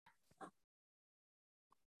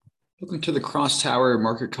Welcome to the Cross-Tower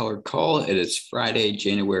Market Color Call. It is Friday,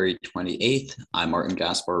 January 28th. I'm Martin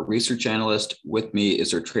Gaspar, research analyst. With me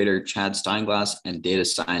is our trader, Chad Steinglass, and data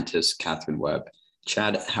scientist, Catherine Webb.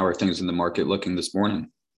 Chad, how are things in the market looking this morning?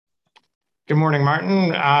 Good morning, Martin.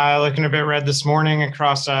 Looking a bit red this morning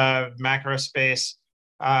across macro space.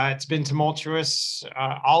 It's been tumultuous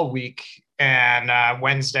all week, and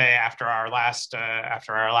Wednesday after our last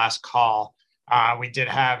call, we did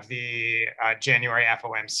have the January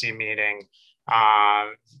FOMC meeting.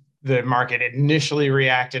 The market initially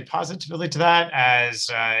reacted positively to that, as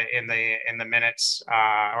in the minutes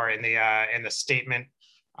or in the statement.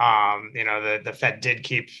 The Fed did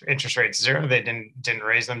keep interest rates zero. They didn't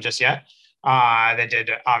raise them just yet. They did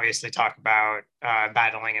obviously talk about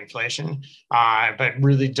battling inflation, but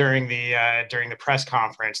really during the press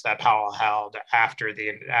conference that Powell held after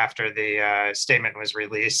the statement was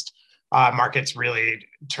released, markets really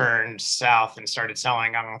turned south and started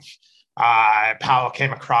selling off. Powell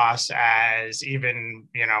came across as even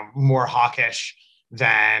more hawkish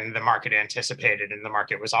than the market anticipated, and the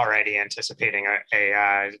market was already anticipating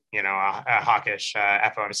a hawkish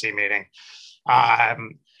FOMC meeting.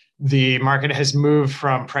 The market has moved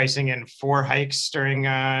from pricing in 4 hikes during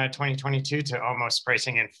 2022 to almost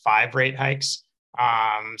pricing in 5 rate hikes.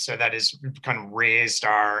 So that has kind of raised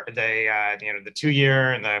the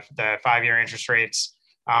 2-year and the 5-year interest rates.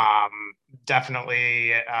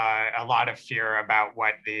 Definitely a lot of fear about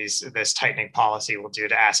what this tightening policy will do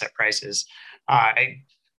to asset prices.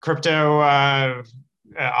 Crypto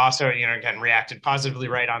also, again, reacted positively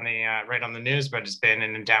right on the news, but has been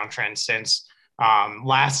in a downtrend since.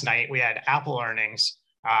 Last night we had Apple earnings,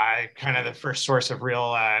 kind of the first source of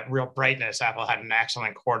real brightness. Apple had an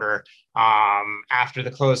excellent quarter. After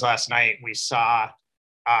the close last night, we saw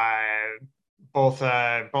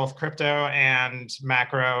both crypto and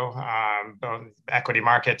macro, both equity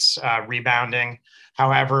markets rebounding.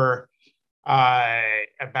 However,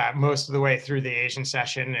 about most of the way through the Asian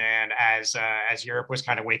session, and as Europe was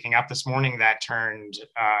kind of waking up this morning, that turned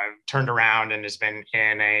around and has been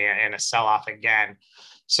in a sell-off again.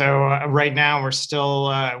 So right now we're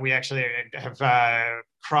still we actually have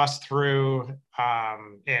crossed through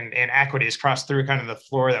in equities, crossed through kind of the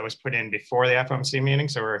floor that was put in before the FOMC meeting.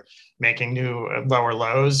 So we're making new lower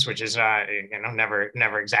lows, which is never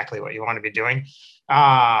exactly what you want to be doing.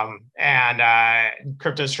 And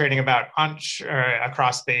crypto is trading about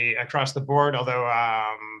across the board, although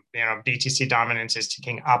BTC dominance is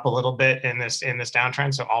ticking up a little bit in this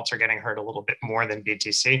downtrend, so alts are getting hurt a little bit more than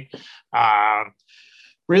BTC.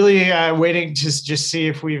 Really waiting to just see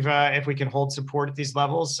if we can hold support at these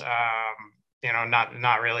levels.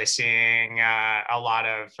 Not really seeing a lot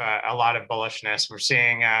of bullishness. We're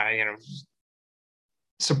seeing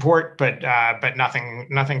support, but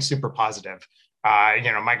nothing super positive.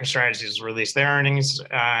 MicroStrategy has released their earnings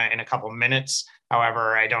in a couple of minutes.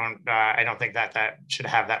 However, I don't think that should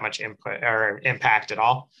have that much input or impact at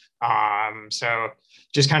all. So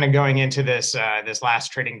just kind of going into this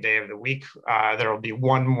last trading day of the week, there will be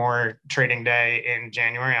one more trading day in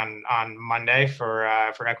January on Monday for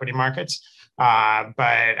equity markets. But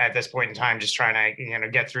at this point in time, just trying to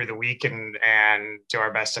get through the week and do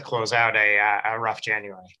our best to close out a rough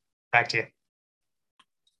January. Back to you.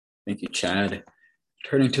 Thank you, Chad.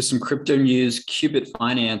 Turning to some crypto news, Qubit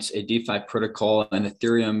Finance, a DeFi protocol, and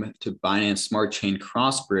Ethereum to Binance Smart Chain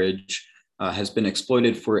Crossbridge has been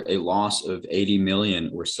exploited for a loss of 80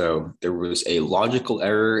 million or so. There was a logical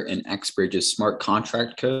error in Xbridge's smart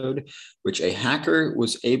contract code, which a hacker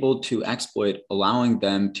was able to exploit, allowing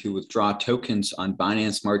them to withdraw tokens on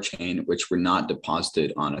Binance Smart Chain, which were not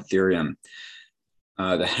deposited on Ethereum.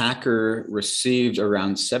 The hacker received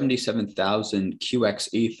around 77,000 QX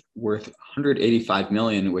ETH worth 185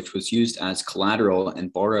 million, which was used as collateral,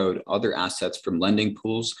 and borrowed other assets from lending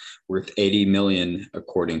pools worth 80 million,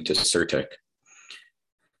 according to Certic.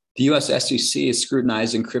 The US SEC is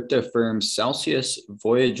scrutinizing crypto firms Celsius,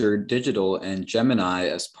 Voyager Digital, and Gemini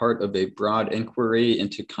as part of a broad inquiry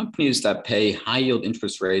into companies that pay high-yield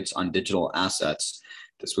interest rates on digital assets.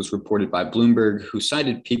 This was reported by Bloomberg, who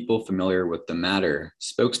cited people familiar with the matter.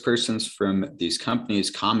 Spokespersons from these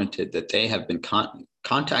companies commented that they have been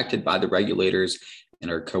contacted by the regulators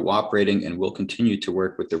and are cooperating and will continue to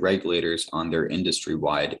work with the regulators on their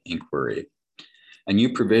industry-wide inquiry. A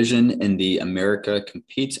new provision in the America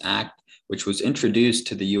Competes Act, which was introduced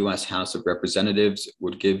to the U.S. House of Representatives,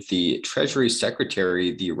 would give the Treasury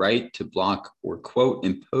Secretary the right to block or, quote,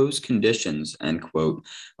 impose conditions, end quote,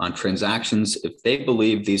 on transactions if they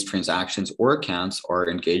believe these transactions or accounts are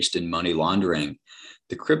engaged in money laundering.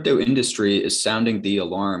 The crypto industry is sounding the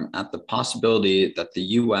alarm at the possibility that the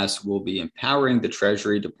US will be empowering the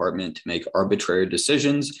Treasury Department to make arbitrary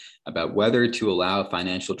decisions about whether to allow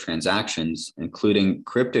financial transactions, including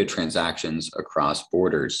crypto transactions, across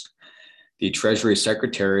borders. The Treasury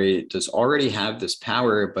Secretary does already have this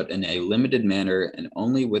power, but in a limited manner and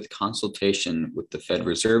only with consultation with the Fed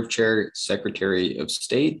Reserve Chair, Secretary of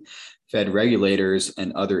State, Fed regulators,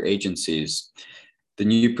 and other agencies. The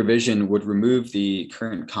new provision would remove the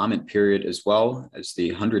current comment period as well as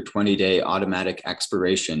the 120-day automatic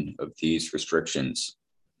expiration of these restrictions.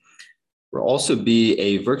 There will also be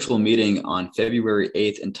a virtual meeting on February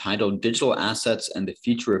 8th entitled Digital Assets and the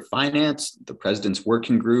Future of Finance, the President's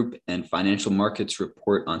Working Group, and Financial Markets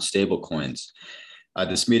Report on Stablecoins.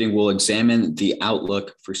 This meeting will examine the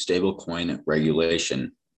outlook for stablecoin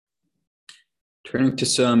regulation. Turning to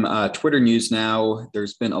some Twitter news now,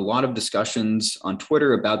 there's been a lot of discussions on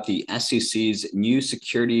Twitter about the SEC's new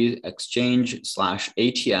Security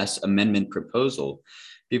Exchange/ATS amendment proposal.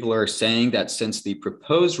 People are saying that since the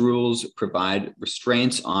proposed rules provide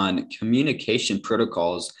restraints on communication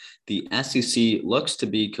protocols, the SEC looks to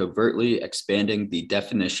be covertly expanding the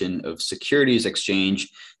definition of securities exchange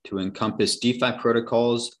to encompass DeFi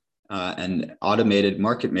protocols and automated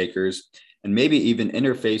market makers, and maybe even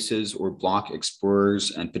interfaces or block explorers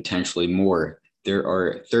and potentially more. There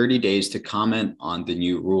are 30 days to comment on the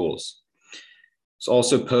new rules. There's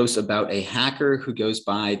also posts about a hacker who goes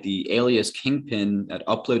by the alias Kingpin that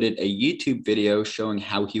uploaded a YouTube video showing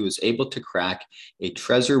how he was able to crack a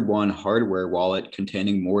Trezor One hardware wallet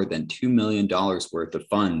containing more than $2 million worth of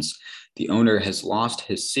funds. The owner has lost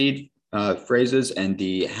his seed phrases, and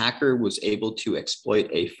the hacker was able to exploit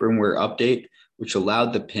a firmware update, which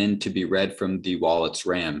allowed the pin to be read from the wallet's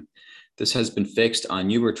RAM. This has been fixed on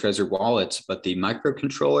newer Trezor wallets, but the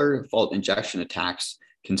microcontroller fault injection attacks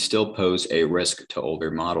can still pose a risk to older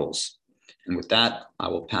models. And with that, I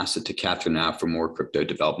will pass it to Catherine now for more crypto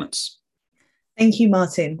developments. Thank you,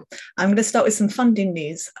 Martin. I'm going to start with some funding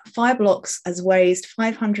news. Fireblocks has raised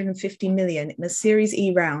 $550 million in a Series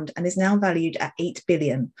E round and is now valued at $8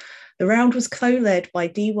 billion. The round was co-led by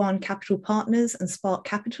D1 Capital Partners and Spark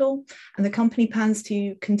Capital, and the company plans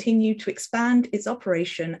to continue to expand its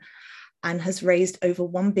operation and has raised over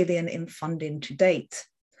 $1 billion in funding to date.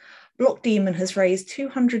 Blockdaemon has raised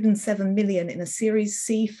 $207 million in a Series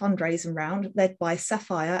C fundraising round led by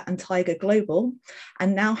Sapphire and Tiger Global,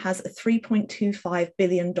 and now has a $3.25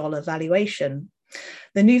 billion valuation.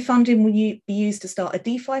 The new funding will be used to start a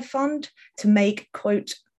DeFi fund to make,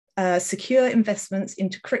 quote, secure investments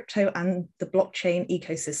into crypto and the blockchain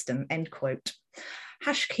ecosystem, end quote.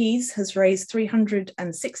 Hashkeys has raised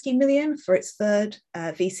 $360 million for its third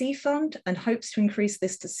VC fund and hopes to increase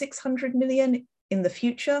this to $600 million in the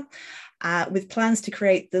future, with plans to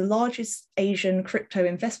create the largest Asian crypto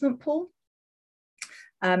investment pool.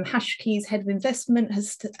 Hashkey's head of investment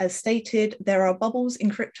has stated, there are bubbles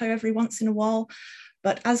in crypto every once in a while,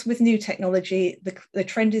 but as with new technology, the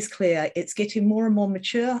trend is clear. It's getting more and more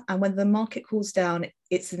mature, and when the market cools down,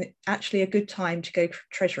 it's actually a good time to go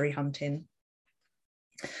treasury hunting.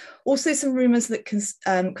 Also, some rumours that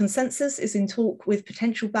Consensus is in talk with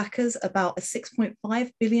potential backers about a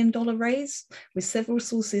 $6.5 billion raise, with several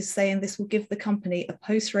sources saying this will give the company a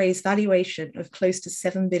post-raise valuation of close to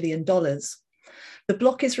 $7 billion. The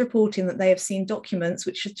block is reporting that they have seen documents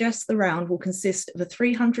which suggest the round will consist of a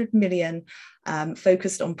 $300 million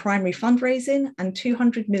focused on primary fundraising and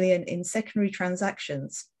 $200 million in secondary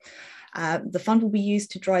transactions. The fund will be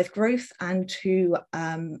used to drive growth and to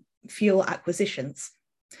fuel acquisitions.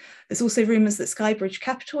 There's also rumours that Skybridge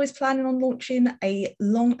Capital is planning on launching a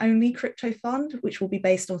long-only crypto fund, which will be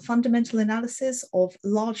based on fundamental analysis of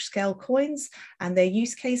large-scale coins and their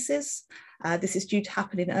use cases. This is due to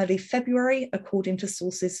happen in early February, according to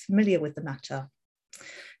sources familiar with the matter.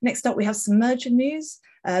 Next up, we have some merger news.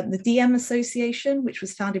 The DM Association, which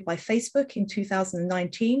was founded by Facebook in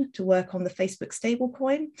 2019 to work on the Facebook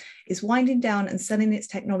stablecoin, is winding down and selling its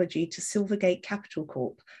technology to Silvergate Capital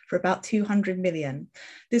Corp for about $200 million.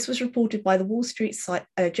 This was reported by the Wall Street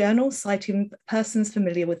Journal, citing persons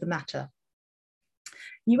familiar with the matter.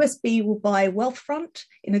 USB will buy Wealthfront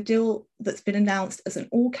in a deal that's been announced as an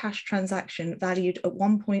all-cash transaction valued at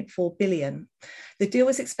 $1.4 billion. The deal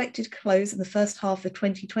is expected to close in the first half of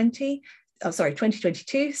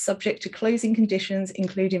 2022, subject to closing conditions,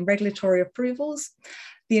 including regulatory approvals.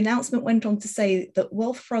 The announcement went on to say that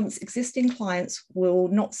Wealthfront's existing clients will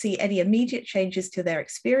not see any immediate changes to their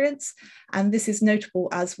experience, and this is notable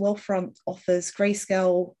as Wealthfront offers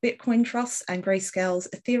Grayscale Bitcoin Trust and Grayscale's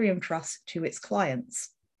Ethereum Trust to its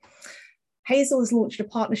clients. Hazel has launched a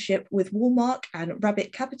partnership with Walmart and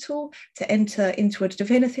Rabbit Capital to enter into a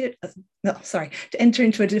definitive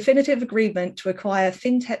agreement to acquire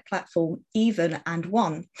fintech platform Even and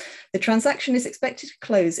One. The transaction is expected to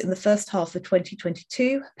close in the first half of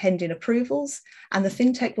 2022, pending approvals, and the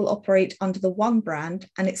fintech will operate under the One brand,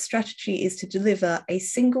 and its strategy is to deliver a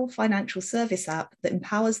single financial service app that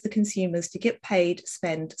empowers the consumers to get paid,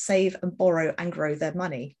 spend, save, and borrow and grow their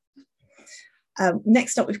money.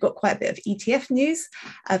 Next up, we've got quite a bit of ETF news.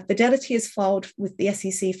 Fidelity has filed with the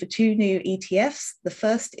SEC for 2 new ETFs. The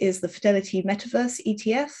first is the Fidelity Metaverse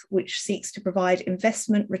ETF, which seeks to provide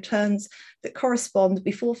investment returns that correspond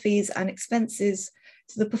before fees and expenses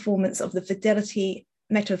to the performance of the Fidelity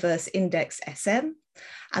Metaverse Index SM.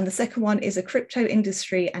 And the second one is a crypto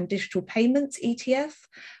industry and digital payments ETF,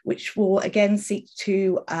 which will again seek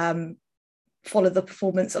to follow the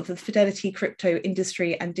performance of the Fidelity Crypto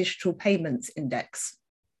Industry and Digital Payments Index.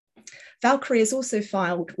 Valkyrie has also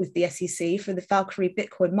filed with the SEC for the Valkyrie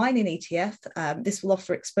Bitcoin Mining ETF. This will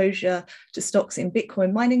offer exposure to stocks in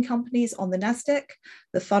Bitcoin mining companies on the NASDAQ.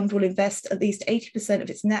 The fund will invest at least 80%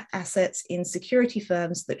 of its net assets in security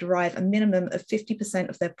firms that derive a minimum of 50%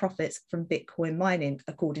 of their profits from Bitcoin mining,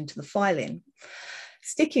 according to the filing.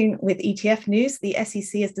 Sticking with ETF news, the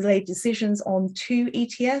SEC has delayed decisions on 2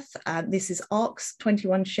 ETFs. This is ARK's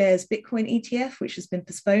 21 shares Bitcoin ETF, which has been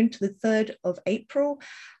postponed to the 3rd of April,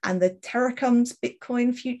 and the Terracum's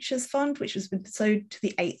Bitcoin Futures Fund, which has been postponed to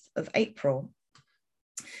the 8th of April.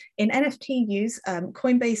 In NFT news,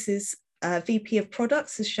 Coinbase's VP of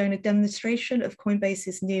Products has shown a demonstration of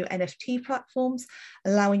Coinbase's new NFT platforms,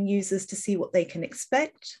 allowing users to see what they can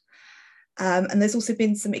expect. And there's also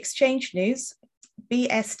been some exchange news.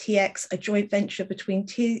 BSTX, a joint venture between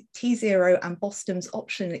T0 and Boston's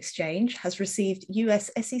Option Exchange, has received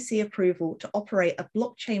US SEC approval to operate a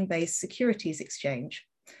blockchain-based securities exchange.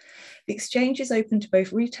 The exchange is open to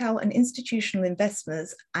both retail and institutional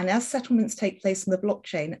investors, and as settlements take place on the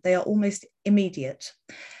blockchain, they are almost immediate.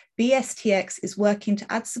 BSTX is working to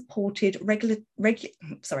add supported regulated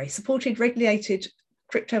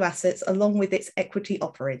crypto assets along with its equity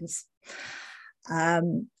offerings.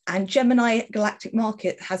 And Gemini Galactic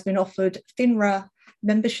Market has been offered FINRA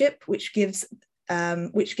membership, which gives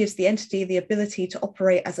the entity the ability to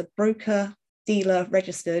operate as a broker dealer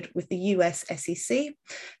registered with the US SEC.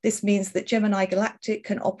 This means that Gemini Galactic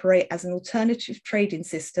can operate as an alternative trading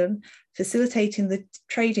system, facilitating the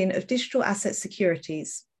trading of digital asset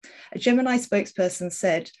securities. A Gemini spokesperson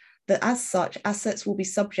said that as such, assets will be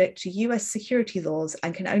subject to US security laws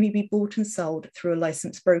and can only be bought and sold through a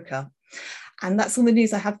licensed broker. And that's all the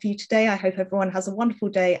news I have for you today. I hope everyone has a wonderful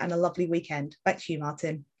day and a lovely weekend. Back to you,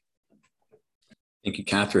 Martin. Thank you,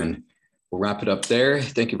 Catherine. We'll wrap it up there.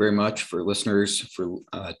 Thank you very much for listeners for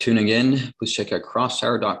tuning in. Please check out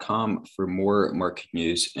crosstower.com for more market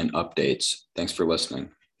news and updates. Thanks for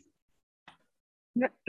listening.